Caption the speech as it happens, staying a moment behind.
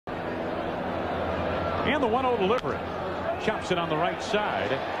And the 1-0 delivery. Chops it on the right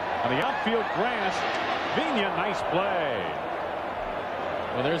side. On the outfield grass, Vina, nice play.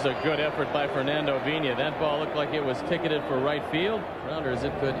 Well, there's a good effort by Fernando Vina. That ball looked like it was ticketed for right field. Rounders,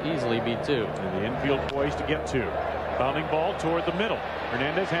 it could easily be 2. And the infield poised to get 2. Bounding ball toward the middle.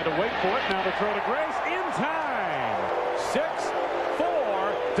 Hernandez had to wait for it. Now the throw to Grace in time.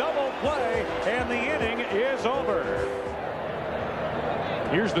 6-4 double play, and the inning is over.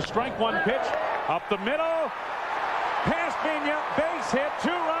 Here's the strike one pitch up the middle. Past Vina, base hit,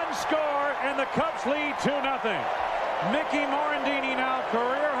 2-run score, and the Cubs lead 2-0. Mickey Morandini now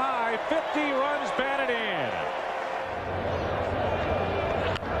career high, 50 runs batted in.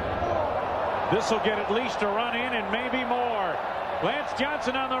 This will get at least a run in and maybe more. Lance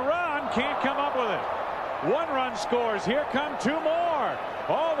Johnson on the run, can't come up with it. 1-run scores. Here come 2 more.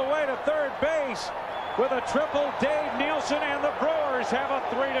 All the way to third base with a triple. Dave Nielsen, and the Brewers have a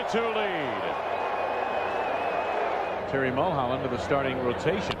 3-2 lead. Terry Mulholland to the starting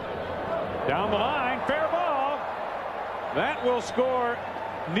rotation. Down the line, fair ball. That will score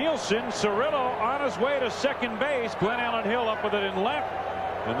Nielsen. Cirillo on his way to second base. Glenn Allen Hill up with it in left.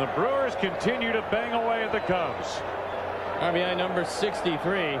 And the Brewers continue to bang away at the Cubs. RBI number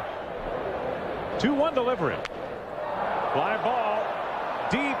 63. 2-1 delivery. Fly ball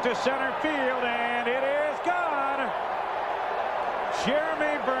deep to center field, and it is gone.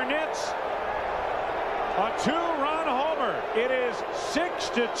 Jeremy Burnett's a 2-run homer. It is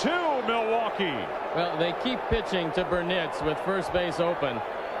 6-2 Milwaukee. Well, they keep pitching to Burnett's with first base open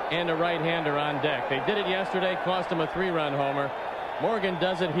and a right-hander on deck. They did it yesterday, cost him a 3-run homer. Morgan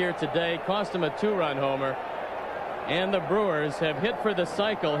does it here today, cost him a 2-run homer. And the Brewers have hit for the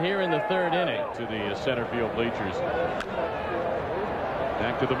cycle here in the 3rd inning. To the center field bleachers.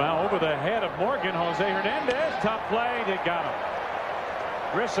 Back to the mound over the head of Morgan. Jose Hernandez, top play, they got him.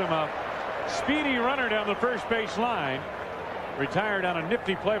 Grissom, a speedy runner down the first base line. Retired on a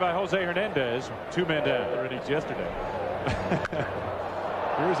nifty play by Jose Hernandez. 2 men down. Already yesterday.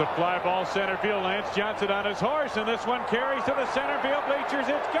 Here's a fly ball center field. Lance Johnson on his horse, and this one carries to the center field bleachers.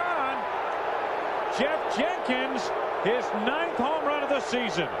 It's gone. Jeff Jenkins, his 9th home run of the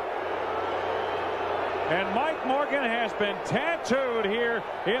season. And Mike Morgan has been tattooed here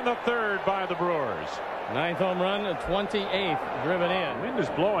in the 3rd by the Brewers. 9th home run, 28th driven in. Wind is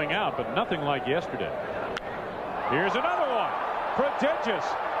blowing out, but nothing like yesterday. Here's another one. Prodigious.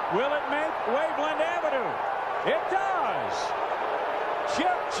 Will it make Waveland Avenue? It does.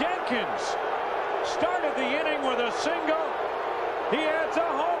 Jeff Jenkins started the inning with a single. He adds a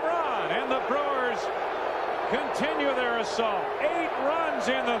home run, and the Brewers continue their assault. 8 runs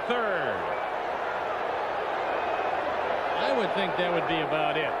in the 3rd. I would think that would be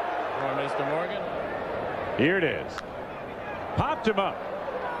about it for Mr. Morgan. Here it is. Popped him up.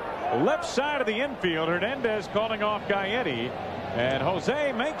 Left side of the infield. Hernandez calling off Gaetti. And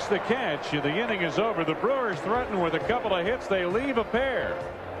Jose makes the catch. The inning is over. The Brewers threaten with a couple of hits. They leave a pair.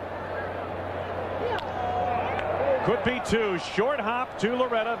 Could be 2. Short hop to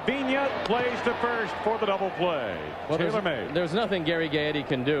Loretta. Vina plays to first for the double play. Well, Taylor made. There's nothing Gary Gaetti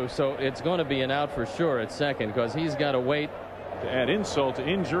can do, so it's going to be an out for sure at second because he's got to wait. To add insult to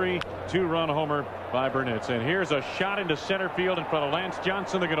injury, 2-run homer by Burnett. And here's a shot into center field in front of Lance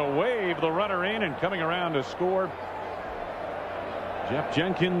Johnson. They're going to wave the runner in, and coming around to score, Jeff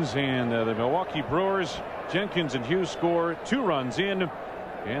Jenkins, and the Milwaukee Brewers. Jenkins and Hughes score 2 runs in,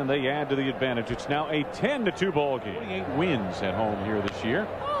 and they add to the advantage. It's now a 10-2 ball game. 28 wins at home here this year.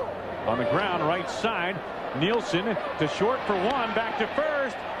 On the ground, right side, Nielsen to short for 1, back to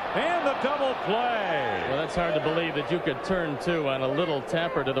first, and the double play. Well, that's hard to believe that you could turn 2 on a little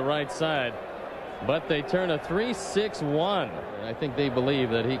tapper to the right side, but they turn a 3-6-1. I think they believe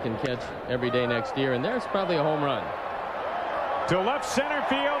that he can catch every day next year, and there's probably a home run. To left center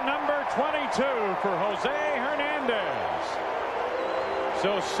field, number 22 for Jose Hernandez.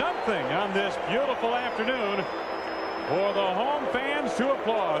 So something on this beautiful afternoon for the home fans to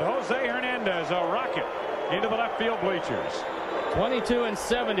applaud. Jose Hernandez, a rocket into the left field bleachers. 22 and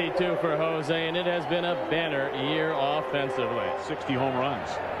 72 for Jose, and it has been a banner year offensively. 60 home runs.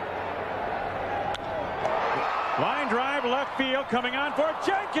 Line drive left field, coming on for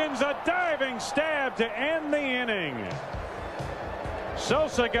Jenkins, a diving stab to end the inning.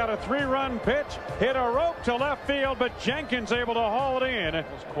 Sosa got a 3-run pitch, hit a rope to left field, but Jenkins able to haul it in. It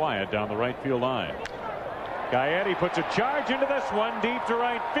was quiet down the right field line. Gaetti puts a charge into this one, deep to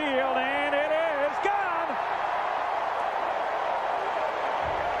right field, and it is gone.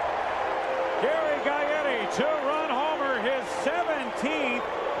 Gary Gaetti, 2-run homer, his 17th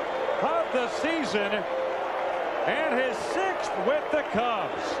of the season, and his 6th with the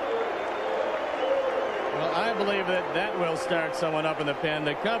Cubs. Well, I believe that will start someone up in the pen.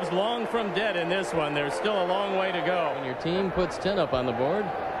 The Cubs long from dead in this one. There's still a long way to go. When your team puts 10 up on the board,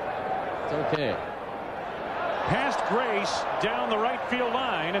 it's okay. Past Grace down the right field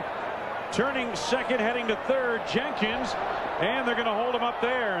line. Turning second, heading to third, Jenkins. And they're going to hold him up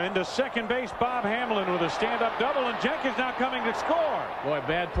there. Into second base, Bob Hamlin with a stand-up double. And Jenkins now coming to score. Boy,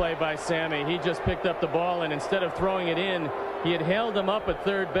 bad play by Sammy. He just picked up the ball, and instead of throwing it in, he had held him up at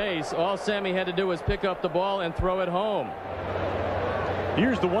third base. All Sammy had to do was pick up the ball and throw it home.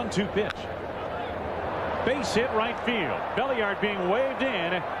 Here's the 1-2 pitch. Base hit right field. Belliard being waved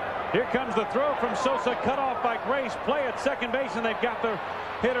in. Here comes the throw from Sosa, cut off by Grace. Play at second base, and they've got the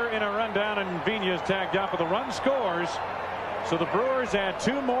hitter in a rundown, and Vina's tagged out, but the run scores. So the Brewers add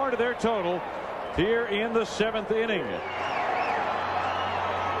 2 more to their total here in the 7th inning.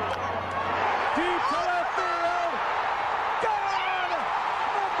 Deep to left field. Gone!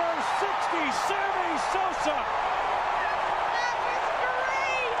 Number 60, Sammy Sosa.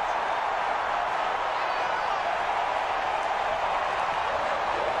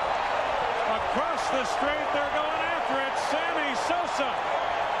 Across the straight, they're going after it. Sammy Sosa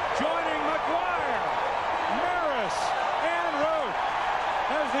joining McGuire, Maris, and Roth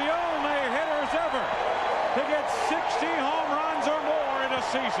as the only hitters ever to get 60 home runs or more in a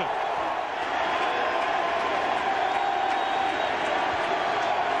season.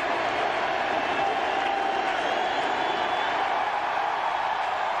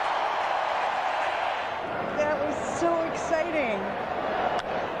 That was so exciting.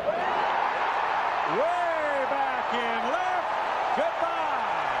 Way back in left.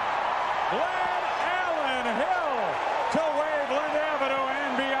 Goodbye. Glenn Allen Hill to Waveland Avenue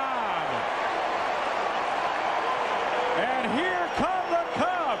and beyond. And here come the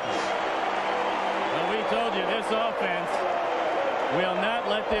Cubs. Well, we told you this offense will not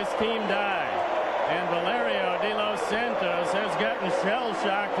let this team die. And Valerio de los Santos has gotten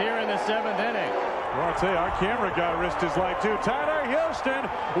shell-shocked here in the 7th inning. Well, I'll tell you, our camera guy risked his life too. Tyler Houston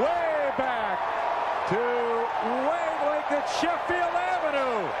way back to Wavelake at Sheffield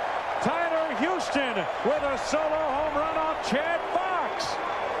Avenue. Tyler Houston with a solo home run off Chad Fox.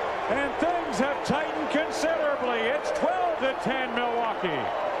 And things have tightened considerably. It's 12-10 Milwaukee.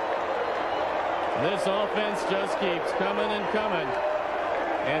 This offense just keeps coming and coming.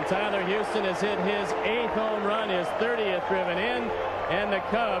 And Tyler Houston has hit his 8th home run, his 30th driven in, and the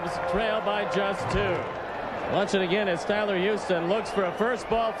Cubs trail by just 2. Watch it again as Tyler Houston looks for a first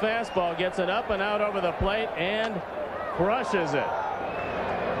ball fastball, gets it up and out over the plate, and crushes it.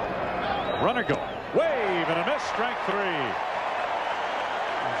 Runner going. Wave and a miss. Strike 3.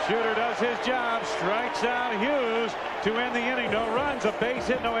 The shooter does his job. Strikes out Hughes to end the inning. No runs, a base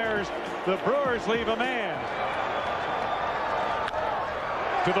hit, no errors. The Brewers leave a man.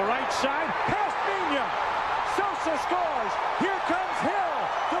 To the right side. Past Vina. Sosa scores. Here comes Hill.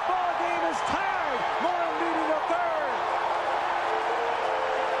 The ball game is tied. Moran leading the third.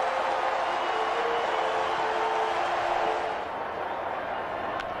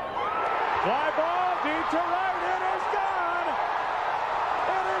 Fly ball deep to right. It is gone.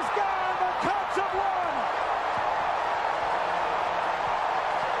 It is gone. The Cubs have won.